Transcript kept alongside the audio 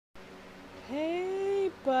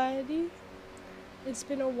everybody. It's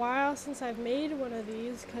been a while since I've made one of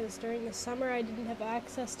these because during the summer I didn't have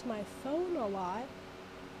access to my phone a lot.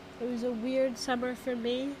 It was a weird summer for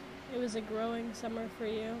me. It was a growing summer for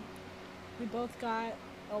you. We both got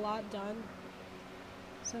a lot done.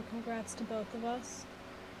 So congrats to both of us.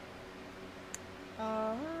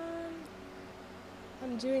 I'm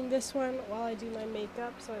doing this one while I do my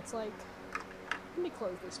makeup, so it's like, let me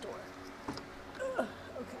close this door. Okay.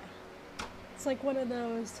 It's like one of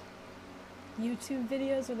those YouTube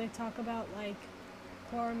videos where they talk about like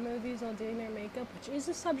horror movies while doing their makeup, which is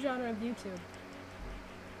a subgenre of YouTube.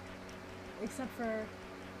 Except for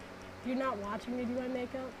you're not watching me do my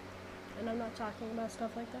makeup, and I'm not talking about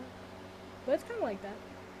stuff like that. But it's kind of like that.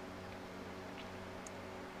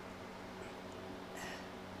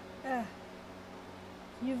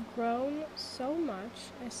 You've grown so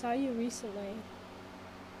much. I saw you recently.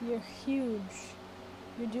 You're huge.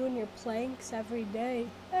 You're doing your planks every day.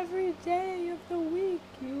 Every day of the week,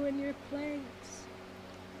 you and your planks.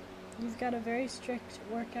 You've got a very strict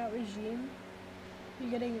workout regime.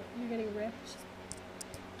 You're getting ripped.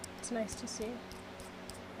 It's nice to see.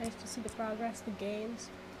 Nice to see the progress, the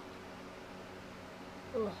gains.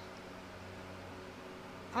 Ugh.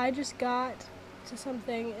 I just got to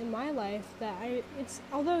something in my life that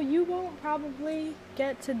although you won't probably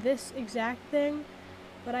get to this exact thing,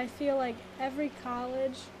 but I feel like every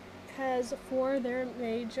college has for their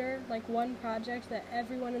major like one project that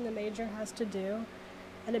everyone in the major has to do,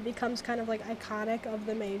 and it becomes kind of like iconic of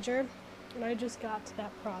the major. And I just got to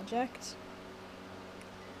that project,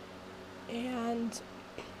 and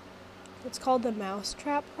it's called the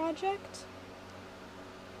Mousetrap Project,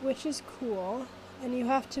 which is cool. And you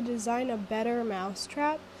have to design a better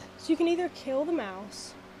mousetrap. So you can either kill the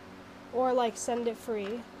mouse or like send it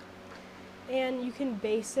free. And you can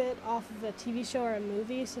base it off of a TV show or a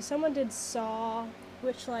movie. So someone did Saw,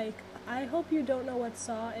 which like, I hope you don't know what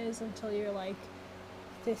Saw is until you're like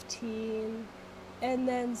 15. And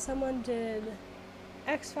then someone did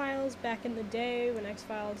X-Files back in the day when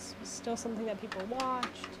X-Files was still something that people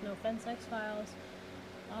watched. No offense, X-Files.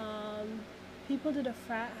 People did a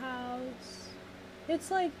Frat House.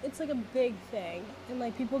 It's like a big thing, and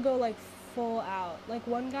like people go like full out. Like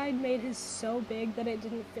one guy made his so big that it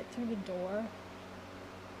didn't fit through the door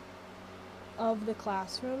of the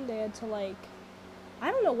classroom. They had to like, I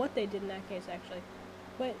don't know what they did in that case actually,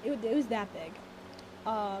 but it was that big.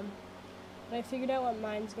 But I figured out what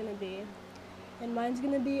mine's gonna be, and mine's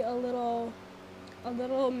gonna be a little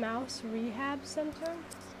mouse rehab center.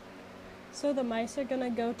 So the mice are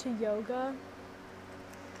gonna go to yoga.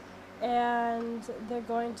 And they're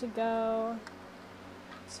going to go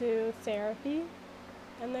to therapy,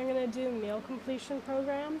 and they're going to do a meal completion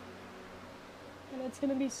program, and it's going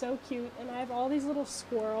to be so cute. And I have all these little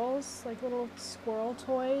squirrels, like little squirrel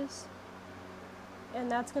toys, and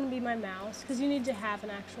that's going to be my mouse, because you need to have an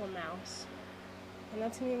actual mouse, and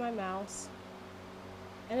that's going to be my mouse,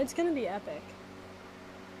 and it's going to be epic.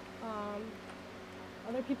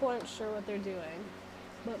 Other people aren't sure what they're doing,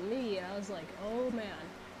 but me, I was like, oh man.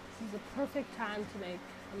 This is the perfect time to make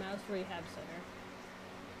a mouse rehab center.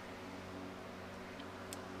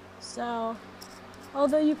 So,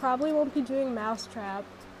 although you probably won't be doing Mousetrap,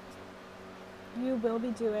 you will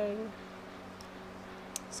be doing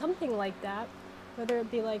something like that, whether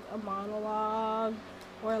it be like a monologue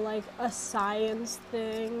or like a science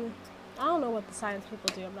thing. I don't know what the science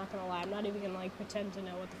people do, I'm not gonna lie. I'm not even gonna like pretend to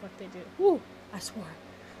know what the fuck they do. Woo! I swore.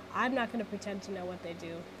 I'm not going to pretend to know what they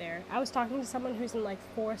do there. I was talking to someone who's in like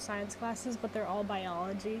 4 science classes, but they're all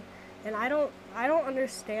biology. And I don't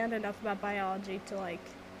understand enough about biology to like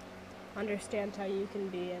understand how you can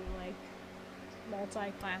be in like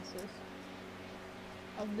multi-classes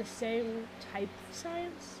of the same type of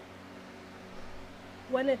science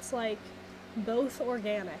when it's like both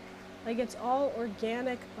organic. Like it's all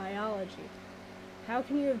organic biology. How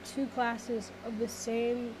can you have 2 classes of the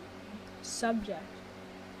same subject?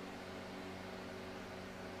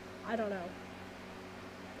 I don't know.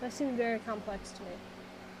 That seemed very complex to me.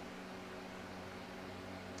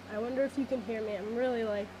 I wonder if you can hear me. I'm really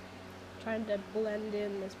like trying to blend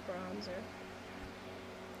in this bronzer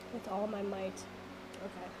with all my might.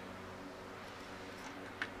 Okay.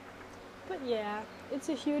 But yeah, it's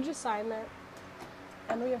a huge assignment,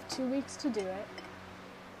 and we have 2 weeks to do it.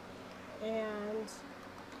 And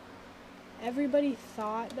everybody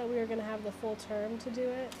thought that we were going to have the full term to do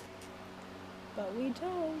it. But we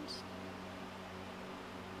don't.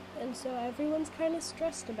 And so everyone's kind of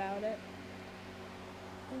stressed about it,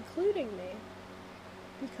 including me,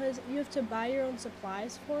 because you have to buy your own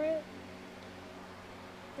supplies for it.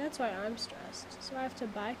 That's why I'm stressed. So I have to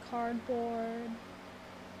buy cardboard,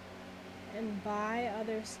 and buy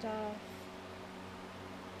other stuff.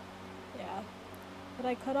 Yeah. But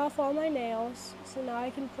I cut off all my nails, so now I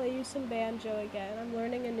can play you some banjo again. I'm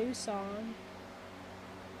learning a new song.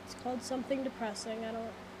 It's called something depressing. I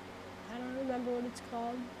don't remember what it's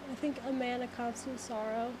called. I think A Man of Constant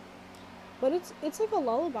Sorrow. But it's like a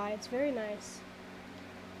lullaby. It's very nice.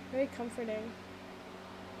 Very comforting.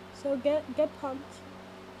 So get pumped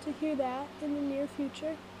to hear that in the near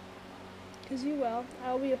future. Because you will.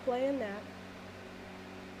 I'll be playing that.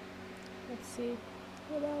 Let's see.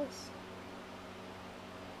 What else?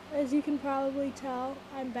 As you can probably tell,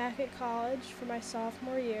 I'm back at college for my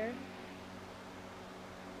sophomore year.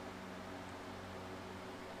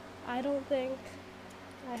 I don't think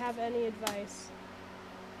I have any advice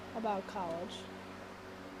about college.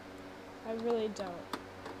 I really don't.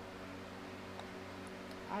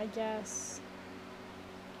 I guess,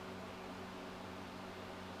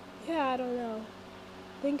 yeah, I don't know.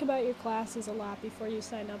 Think about your classes a lot before you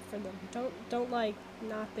sign up for them. Don't like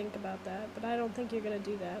not think about that, but I don't think you're gonna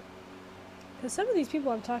do that. Because some of these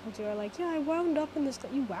people I'm talking to are like, yeah, I wound up in this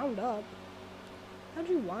class. You wound up? How'd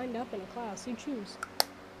you wind up in a class? You choose.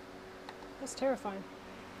 That's terrifying.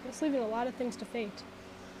 That's leaving a lot of things to fate.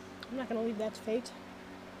 I'm not gonna leave that to fate.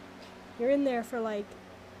 You're in there for like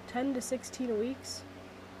 10 to 16 weeks.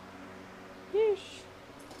 Yeesh.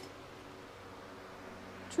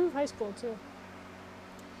 True of high school, too.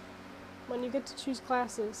 When you get to choose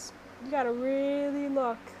classes, you gotta really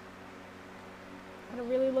look. Gotta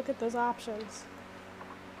really look at those options.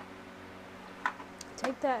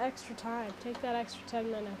 Take that extra time. Take that extra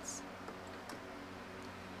 10 minutes.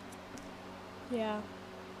 Yeah.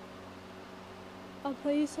 I'll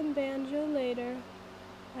play you some banjo later.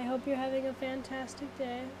 I hope you're having a fantastic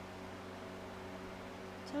day.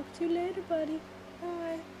 Talk to you later, buddy.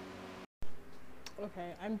 Bye.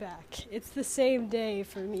 Okay, I'm back. It's the same day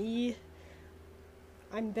for me.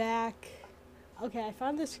 I'm back. Okay, I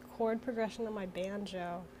found this chord progression on my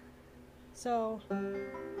banjo. So...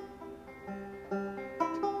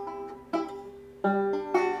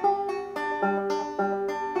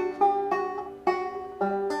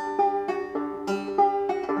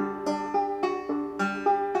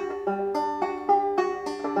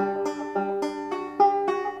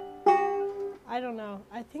 I don't know.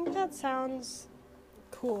 I think that sounds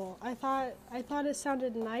cool. I thought it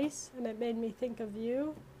sounded nice and it made me think of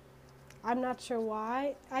you. I'm not sure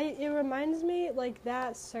why. It reminds me, like,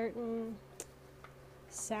 that certain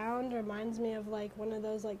sound reminds me of like one of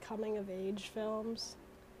those like coming of age films.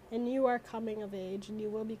 And you are coming of age and you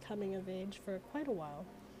will be coming of age for quite a while.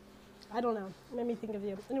 I don't know. It made me think of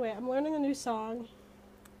you. Anyway, I'm learning a new song.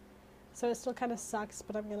 So it still kind of sucks,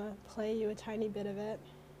 but I'm gonna play you a tiny bit of it.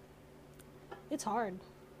 It's hard.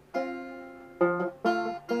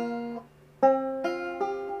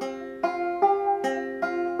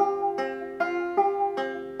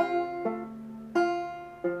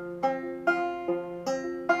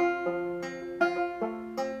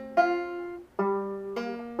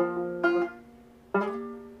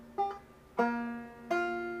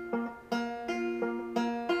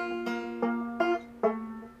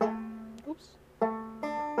 Oops.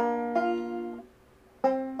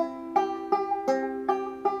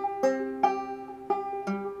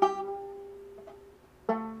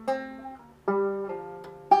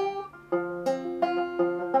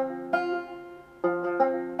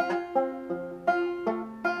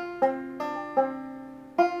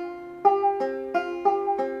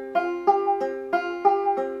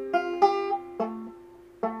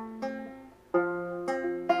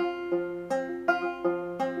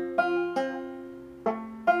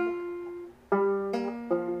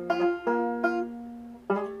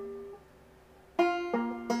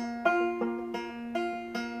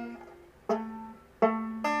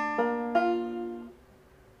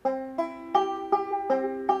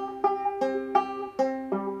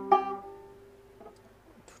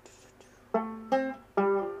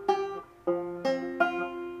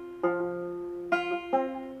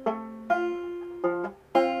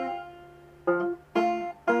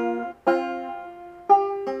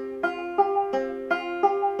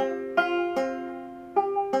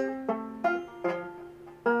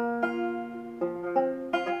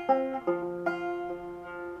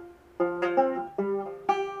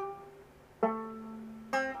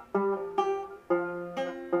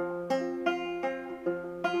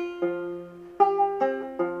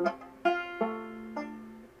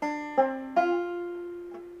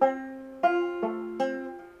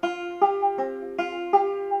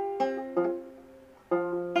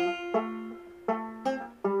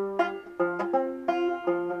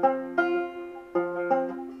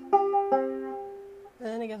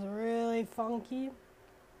 funky,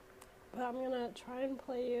 but I'm gonna try and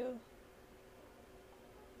play you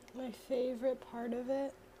my favorite part of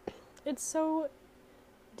it. It's so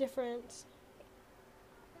different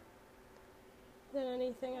than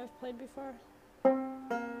anything I've played before.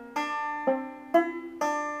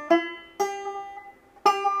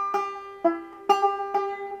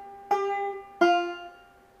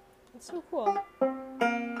 It's so cool.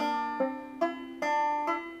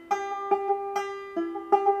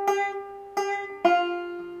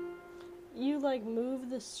 You like move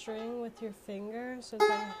the string with your finger, so it's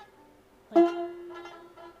like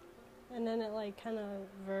and then it like kind of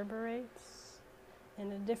reverberates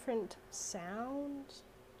in a different sound.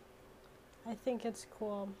 I think it's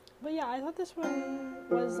cool. But yeah, I thought this one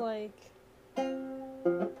was like,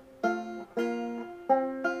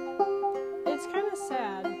 it's kind of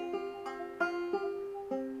sad.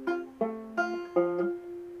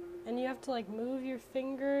 And you have to like move your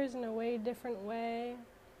fingers in a way different way.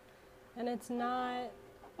 And it's not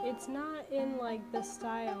in like the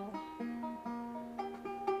style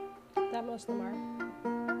that most of them are.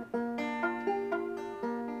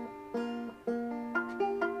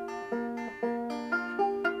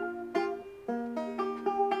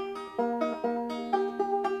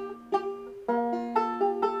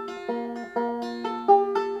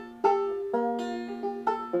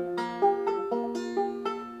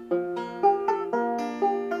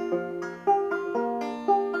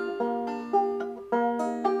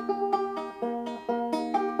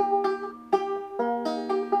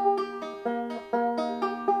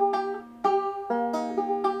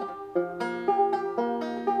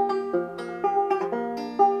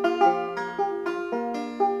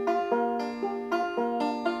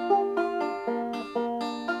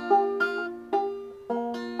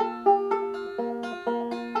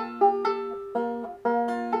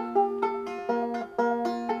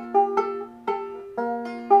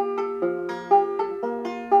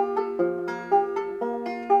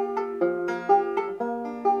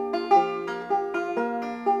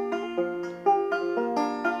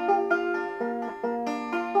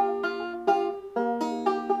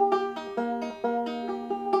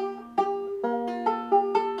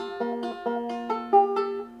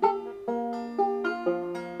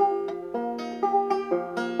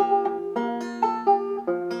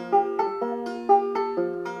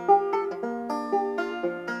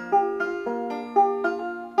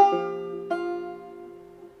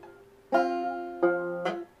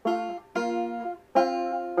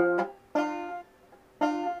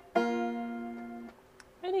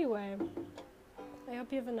 Anyway, I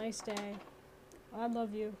hope you have a nice day. I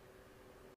love you.